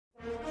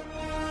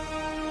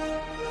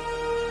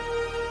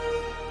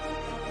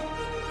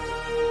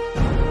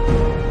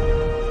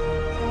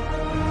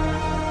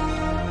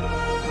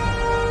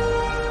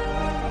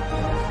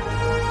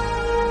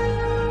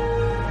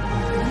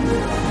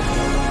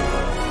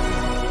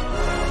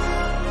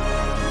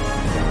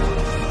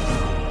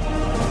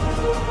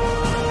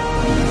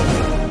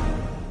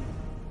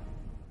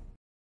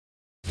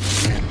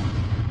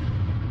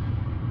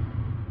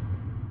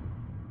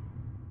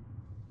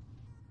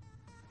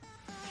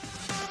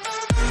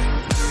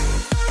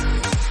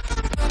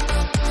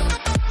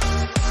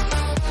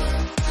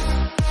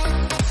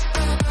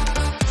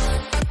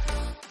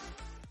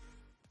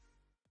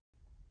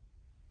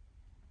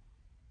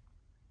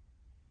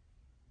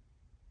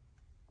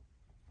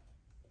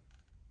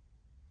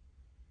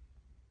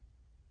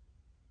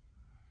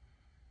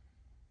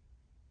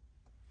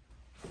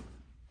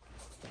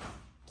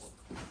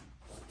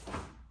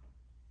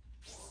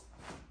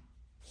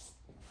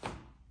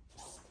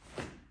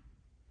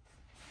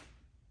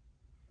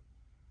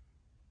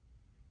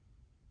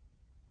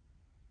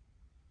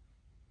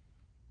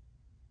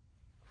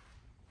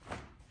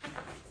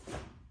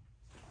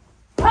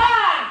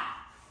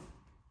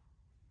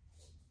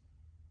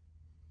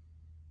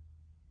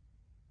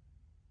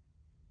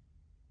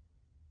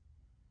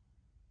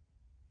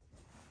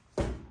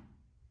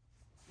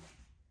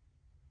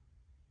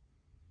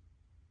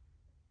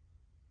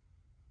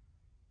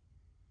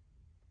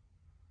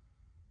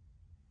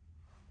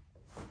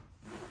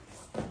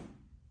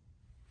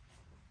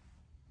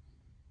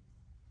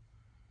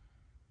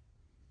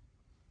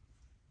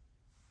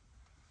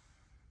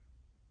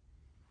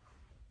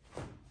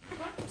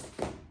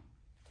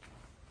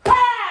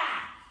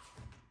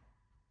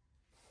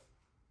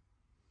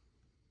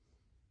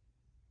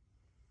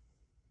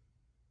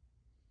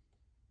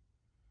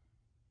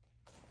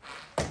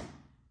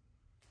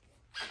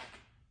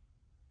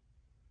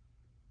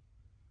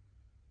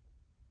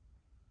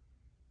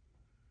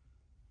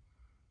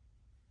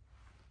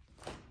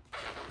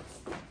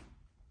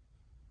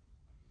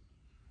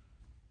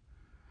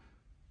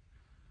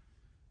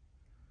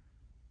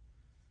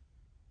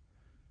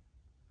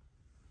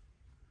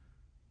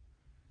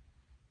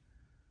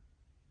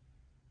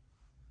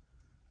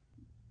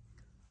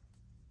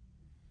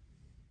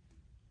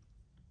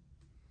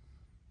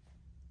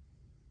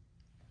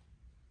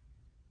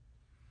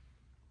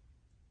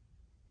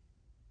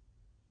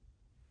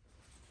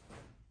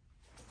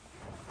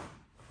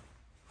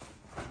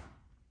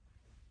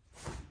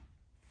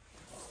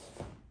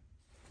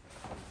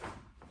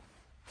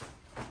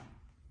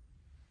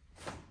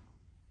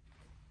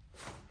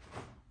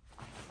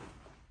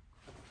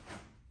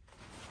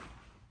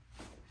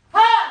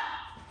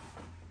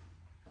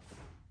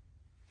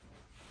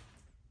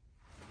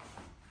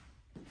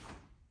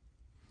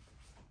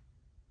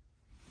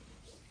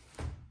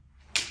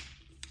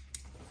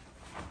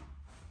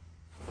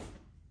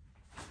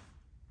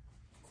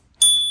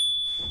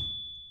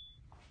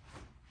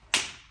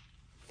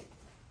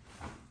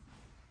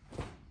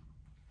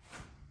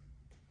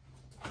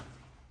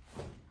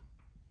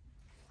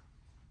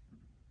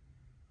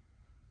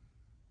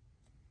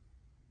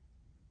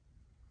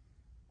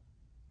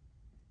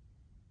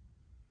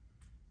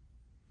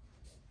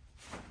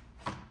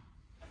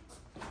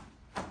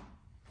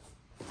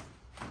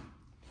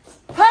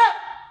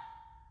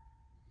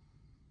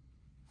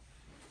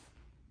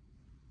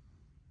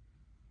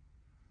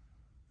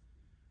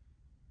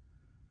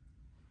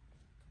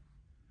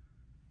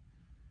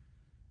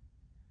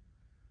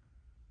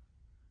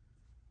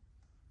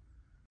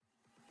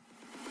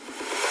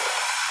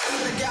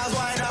gals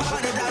wind up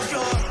on the dance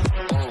floor.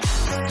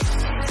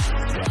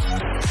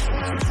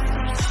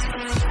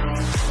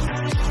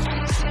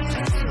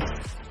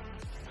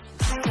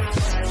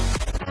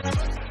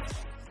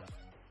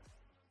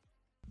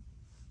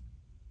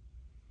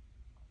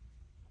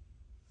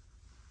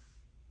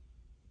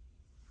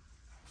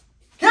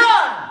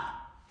 Yeah!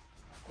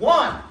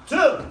 1,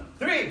 2,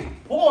 3,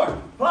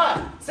 4,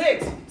 5,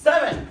 6,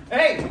 7,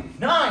 8,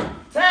 9,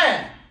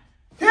 10.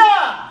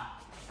 Yeah!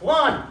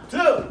 1,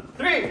 2,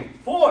 3,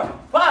 4,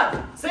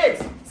 5,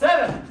 6,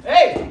 7,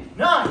 8,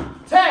 9,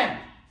 10.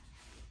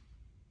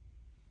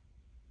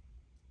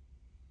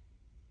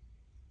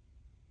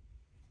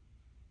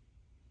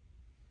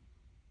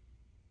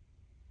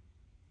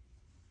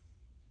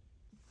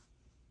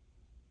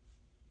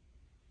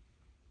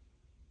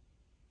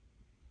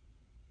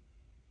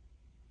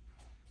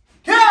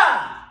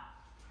 Yeah!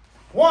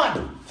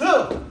 1,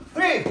 2,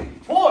 3,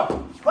 4,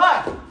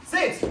 5,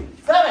 6,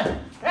 7,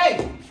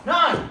 8,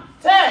 9,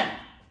 10.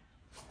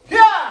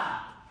 Yeah!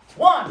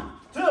 1,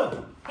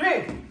 2,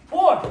 3,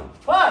 4,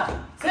 5,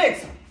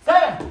 6,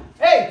 7,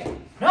 8,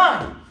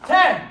 9,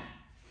 10.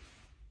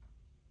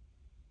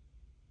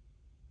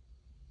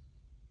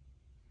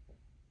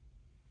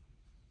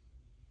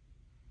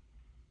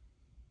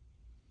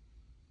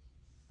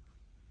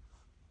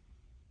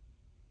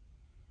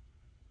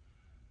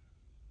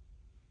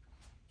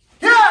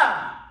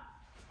 Yeah!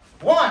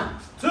 1,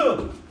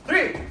 2,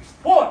 3,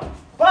 4,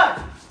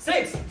 5,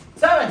 6,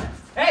 7,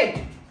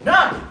 8,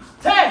 9,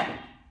 10.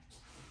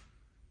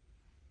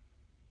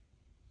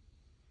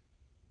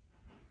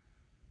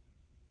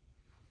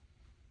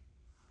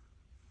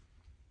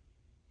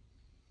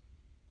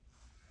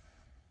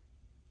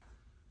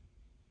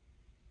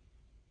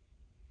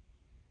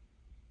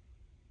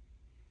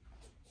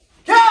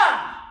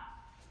 Yeah!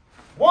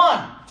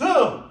 1,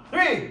 2,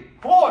 3,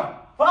 4,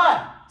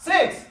 5,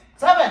 6,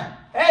 7,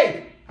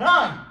 8,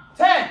 9,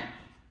 10.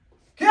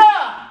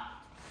 Yeah!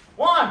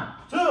 1,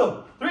 2,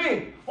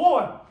 3,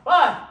 4,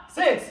 5,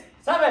 6,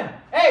 7,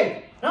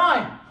 8,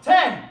 9,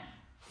 10.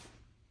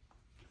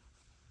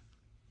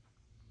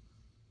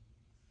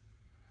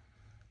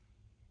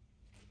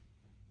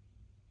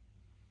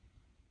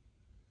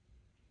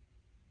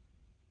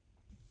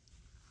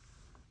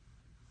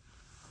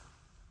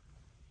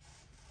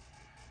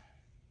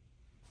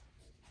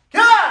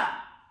 Yeah!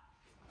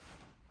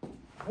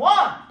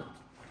 1,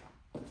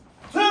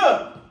 2,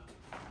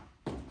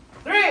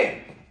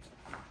 3,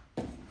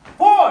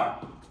 4,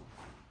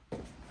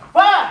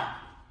 5.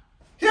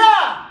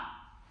 Yeah! 1,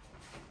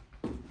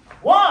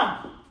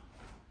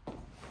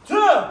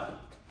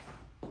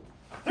 2,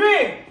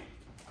 3,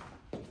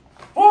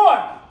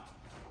 4,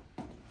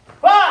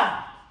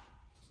 5.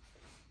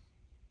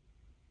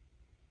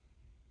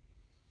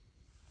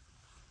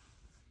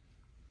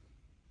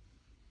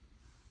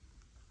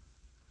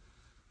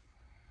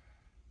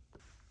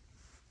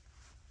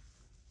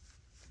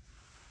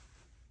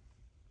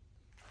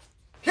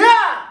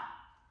 Yeah!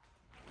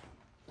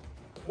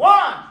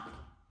 1,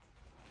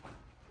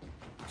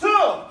 2,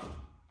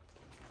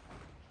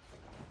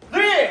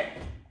 3,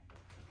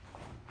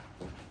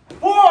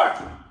 4,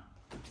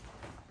 5.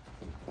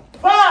 Yeah!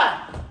 1,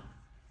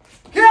 2,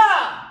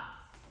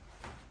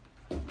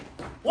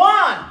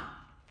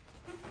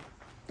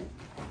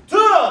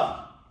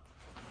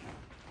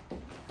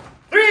 3,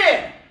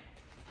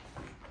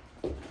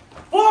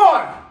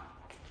 4,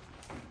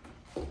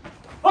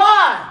 5.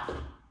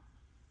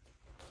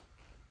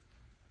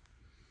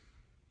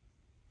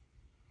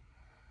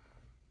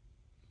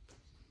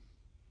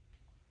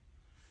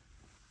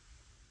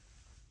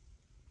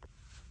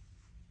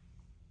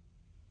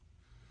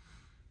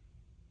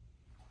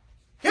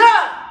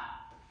 Yeah!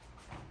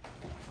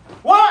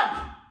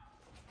 1,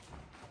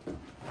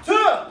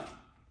 2,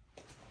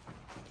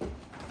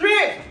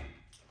 3,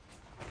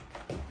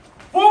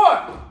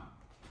 4,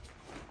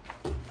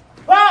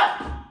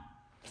 5.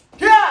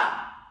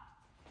 Yeah!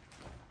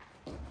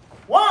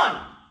 1,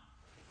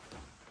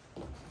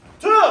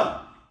 2,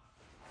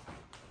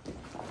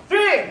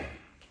 3,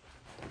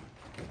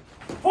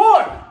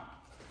 4,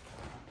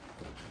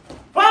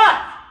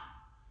 5.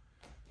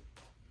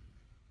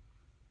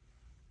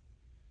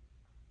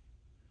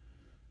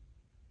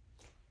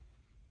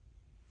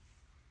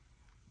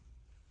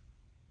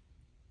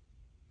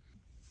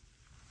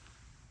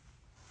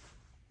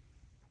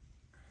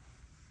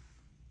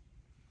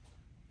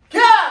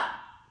 Yeah!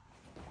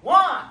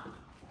 1,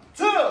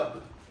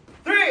 2,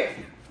 3,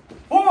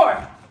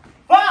 4,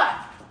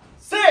 5,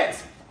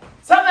 6,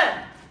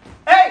 7,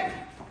 8,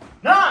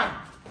 9,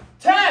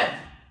 10.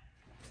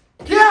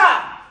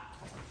 Yeah!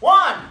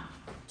 1,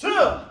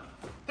 2,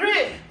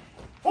 3,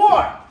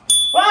 4,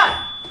 5,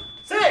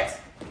 6,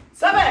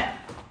 7,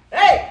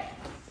 8,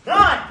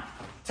 9,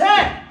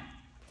 10.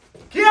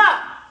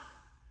 Yeah!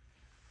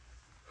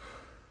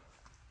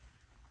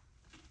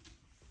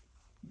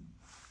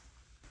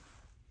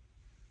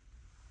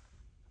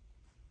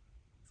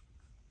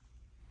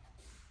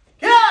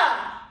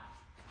 Yeah!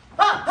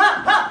 Ha ha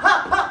ha ha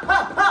ha ha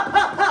ha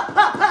ha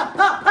ha ha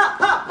ha ha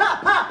ha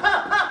ha ha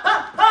ha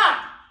ha.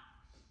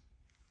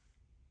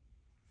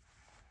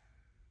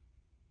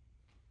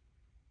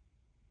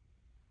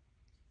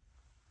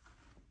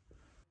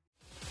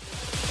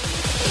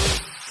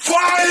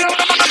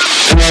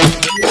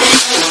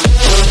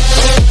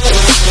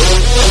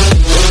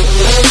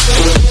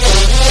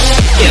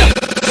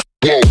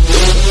 Sir,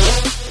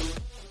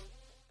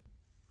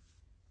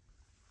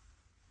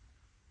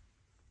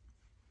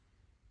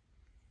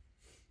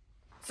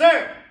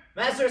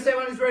 Master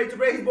Seven is ready to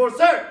break his board,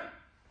 sir.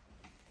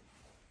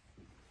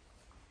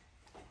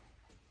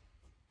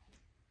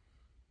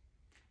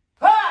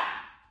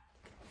 Ha!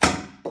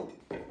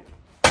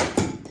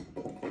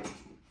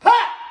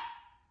 Ha!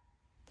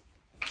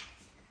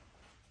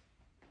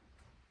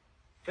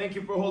 Thank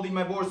you for holding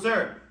my board,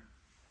 sir.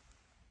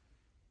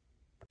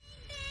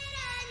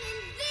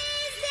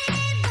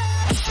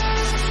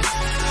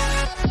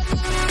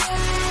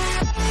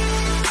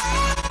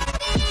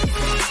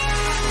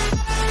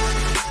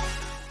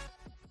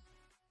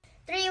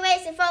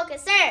 To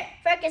focus, sir.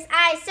 Focus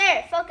eyes,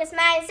 sir. Focus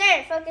mind,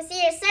 sir. Focus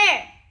ears,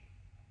 sir.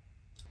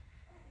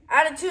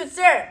 Attitude,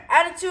 sir.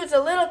 Attitude's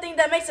a little thing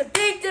that makes a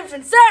big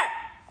difference, sir.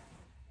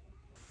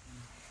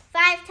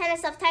 5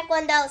 tenets of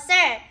Taekwondo,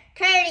 sir.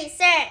 Courage,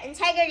 sir.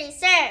 Integrity,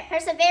 sir.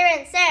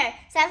 Perseverance, sir.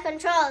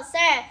 Self-control,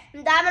 sir.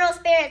 Indomitable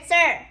spirit,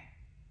 sir.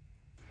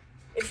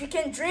 If you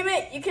can dream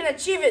it, you can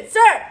achieve it,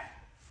 sir.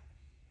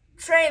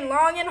 Train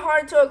long and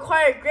hard to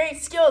acquire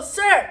great skills,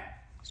 sir.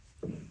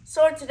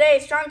 Sword today,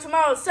 strong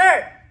tomorrow,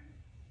 sir.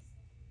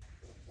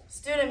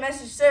 Student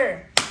message,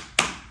 sir.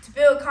 To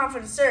build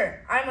confidence,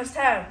 sir, I must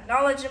have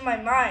knowledge in my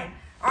mind,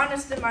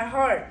 honest in my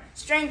heart,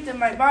 strength in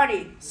my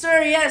body.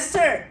 Sir, yes,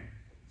 sir.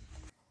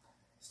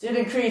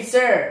 Student creed,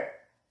 sir.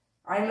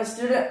 I am a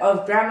student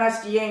of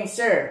Grandmaster Yang,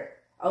 sir.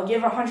 I'll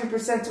give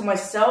 100% to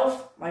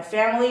myself, my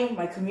family,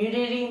 my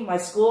community, my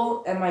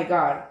school, and my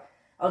God.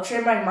 I'll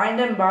train my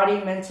mind and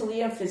body mentally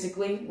and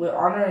physically with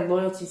honor and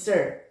loyalty,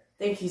 sir.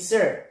 Thank you,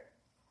 sir.